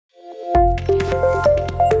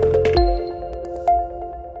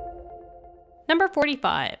Number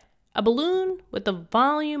 45. A balloon with a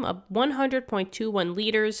volume of 100.21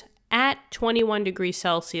 liters at 21 degrees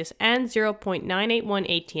Celsius and 0.981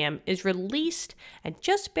 ATM is released and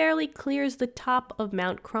just barely clears the top of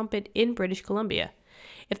Mount Crumpet in British Columbia.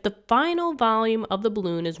 If the final volume of the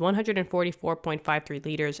balloon is 144.53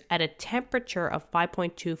 liters at a temperature of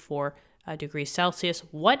 5.24 degrees Celsius,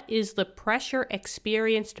 what is the pressure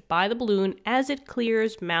experienced by the balloon as it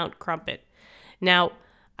clears Mount Crumpet? Now,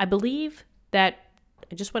 I believe that,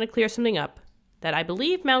 I just want to clear something up, that I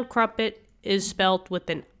believe Mount Crumpet is spelled with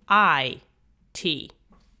an I-T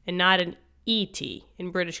and not an E-T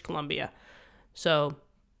in British Columbia. So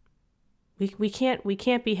we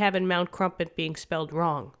can't be having Mount Crumpet being spelled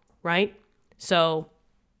wrong, right? So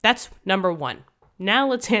that's number one. Now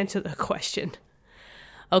let's answer the question.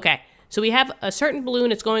 Okay, so we have a certain balloon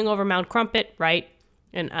that's going over Mount Crumpet, right?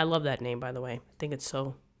 And I love that name, by the way. I think it's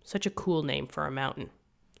such a cool name for a mountain.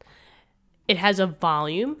 It has a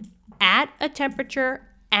volume at a temperature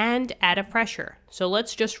and at a pressure. So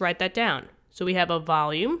let's just write that down. So we have a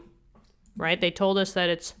volume, right? They told us that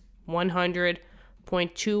it's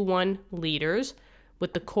 100.21 liters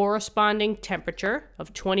with the corresponding temperature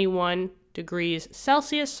of 21 degrees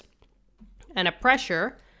Celsius and a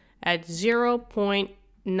pressure at 0.981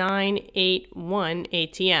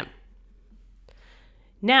 ATM.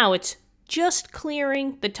 Now it's just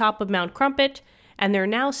clearing the top of Mount Crumpet, and they're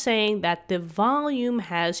now saying that the volume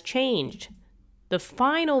has changed. The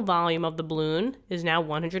final volume of the balloon is now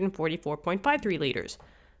 144.53 liters.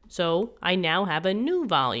 So I now have a new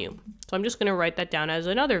volume. So I'm just going to write that down as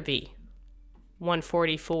another V.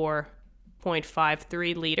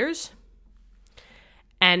 144.53 liters.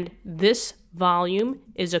 And this volume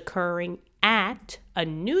is occurring at a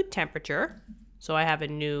new temperature. So I have a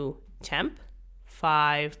new temp,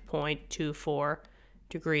 5.24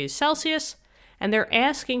 degrees Celsius. And they're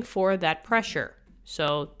asking for that pressure.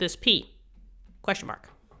 So this P, question mark.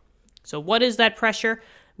 So what is that pressure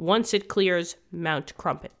once it clears Mount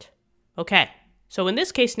Crumpet? Okay, so in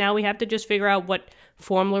this case now we have to just figure out what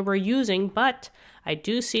formula we're using, but I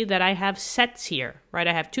do see that I have sets here, right?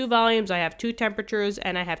 I have two volumes, I have two temperatures,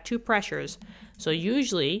 and I have two pressures. So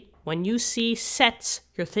usually when you see sets,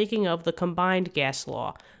 you're thinking of the combined gas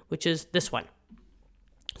law, which is this one.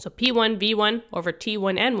 So P1 V1 over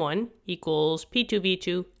T1 N1 equals P2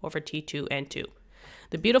 V2 over T2 N2.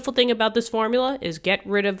 The beautiful thing about this formula is get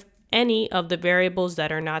rid of any of the variables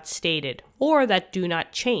that are not stated or that do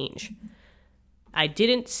not change. I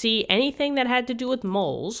didn't see anything that had to do with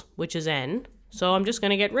moles, which is N, so I'm just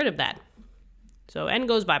going to get rid of that. So N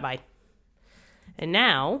goes bye-bye. And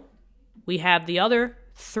now we have the other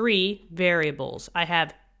three variables. I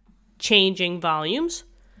have changing volumes,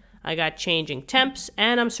 I got changing temps,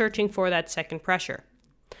 and I'm searching for that second pressure.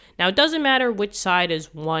 Now, it doesn't matter which side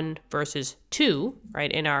is 1 versus 2,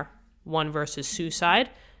 right, in our 1 versus 2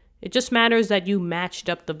 side. It just matters that you matched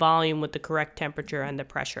up the volume with the correct temperature and the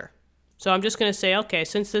pressure. So I'm just going to say, okay,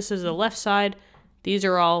 since this is the left side, these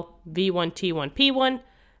are all V1, T1, P1,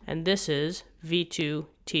 and this is V2,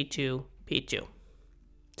 T2, P2.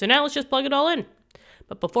 So now let's just plug it all in.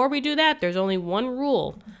 But before we do that, there's only one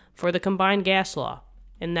rule for the combined gas law,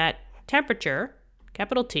 and that temperature,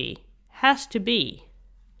 capital T, has to be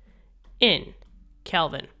in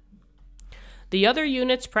Kelvin. The other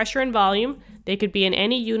units, pressure and volume, they could be in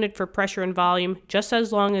any unit for pressure and volume just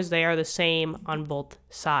as long as they are the same on both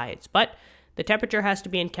sides. But the temperature has to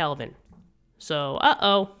be in Kelvin. So,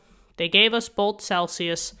 they gave us both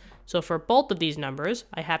Celsius. So for both of these numbers,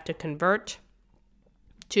 I have to convert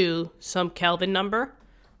to some Kelvin number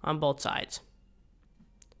on both sides.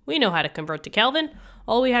 We know how to convert to Kelvin.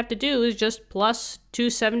 All we have to do is just plus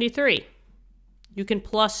 273. You can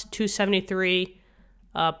plus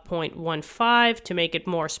 273.15 to make it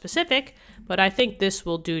more specific, but I think this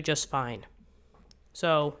will do just fine.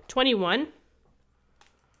 So 21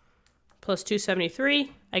 plus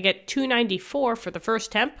 273, I get 294 for the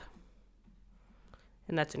first temp,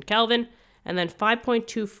 and that's in Kelvin. And then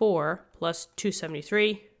 5.24 plus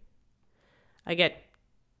 273, I get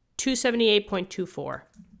 278.24.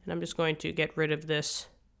 And I'm just going to get rid of this.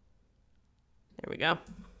 There we go.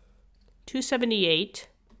 278.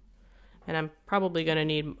 And I'm probably going to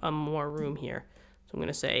need more room here. So I'm going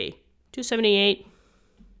to say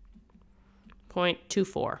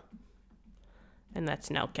 278.24. And that's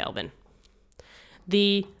now Kelvin.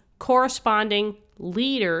 The corresponding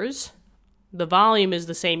liters, the volume is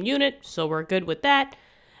the same unit, so we're good with that.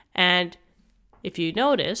 And if you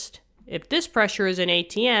noticed, if this pressure is in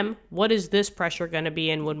ATM, what is this pressure going to be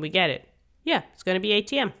in when we get it? Yeah, it's going to be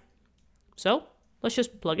ATM. So let's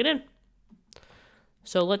just plug it in.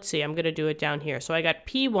 So let's see, I'm going to do it down here. So I got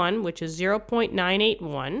P1, which is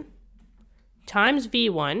 0.981, times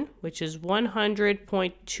V1, which is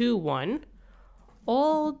 100.21,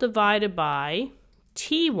 all divided by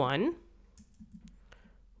T1,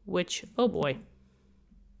 which, oh boy,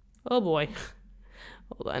 hold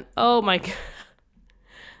on, oh my god,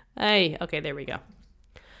 hey, okay, there we go.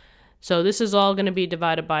 So this is all going to be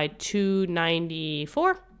divided by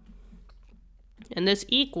 294, and this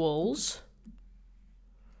equals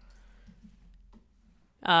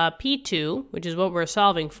P2, which is what we're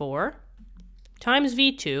solving for, times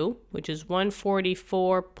V2, which is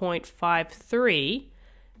 144.53,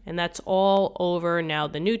 and that's all over now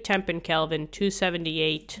the new temp in Kelvin,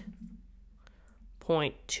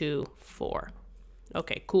 278.24.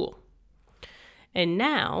 Okay, cool. And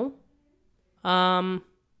now,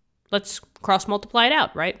 let's cross multiply it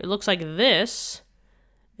out, right? It looks like this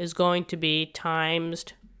is going to be times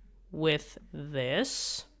with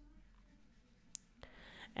this.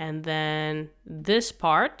 And then this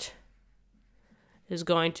part is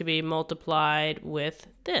going to be multiplied with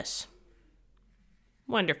this.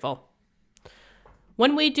 Wonderful.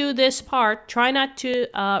 When we do this part, try not to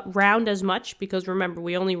round as much, because remember,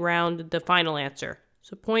 we only round the final answer.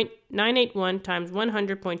 So 0.981 times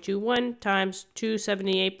 100.21 times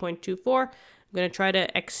 278.24. I'm going to try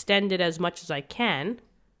to extend it as much as I can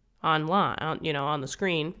online, on the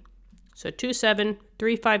screen. So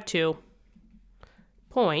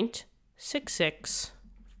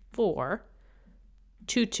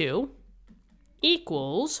 27352.66422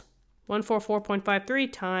 equals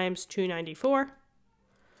 144.53 times 294.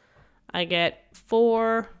 I get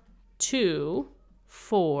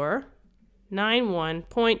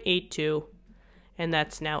 42491.82, and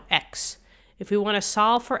that's now x. If we want to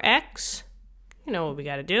solve for x, you know what we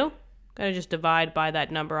got to do. Got to just divide by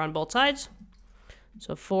that number on both sides.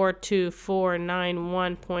 So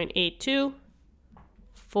 42491.82,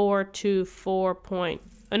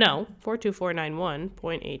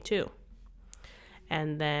 42491.82.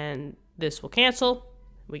 And then this will cancel.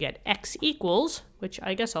 We get x equals, which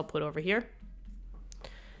I guess I'll put over here.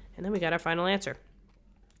 And then we got our final answer.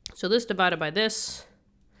 So this divided by this.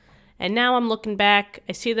 And now I'm looking back.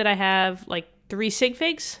 I see that I have like 3 sig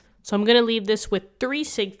figs. So I'm going to leave this with 3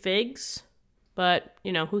 sig figs. But,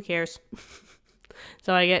 who cares?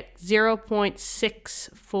 So I get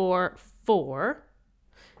 0.644.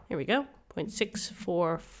 Here we go.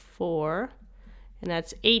 0.644. And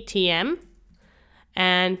that's ATM.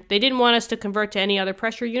 And they didn't want us to convert to any other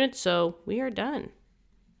pressure units, so we are done.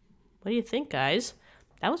 What do you think, guys?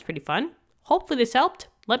 That was pretty fun. Hopefully this helped.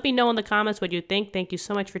 Let me know in the comments what you think. Thank you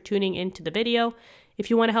so much for tuning into the video. If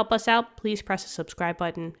you want to help us out, please press the subscribe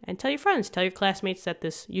button and tell your friends, tell your classmates that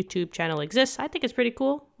this YouTube channel exists. I think it's pretty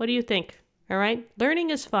cool. What do you think? All right? Learning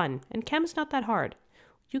is fun, and chem's not that hard.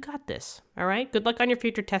 You got this. All right? Good luck on your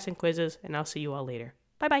future tests and quizzes, and I'll see you all later.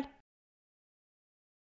 Bye-bye.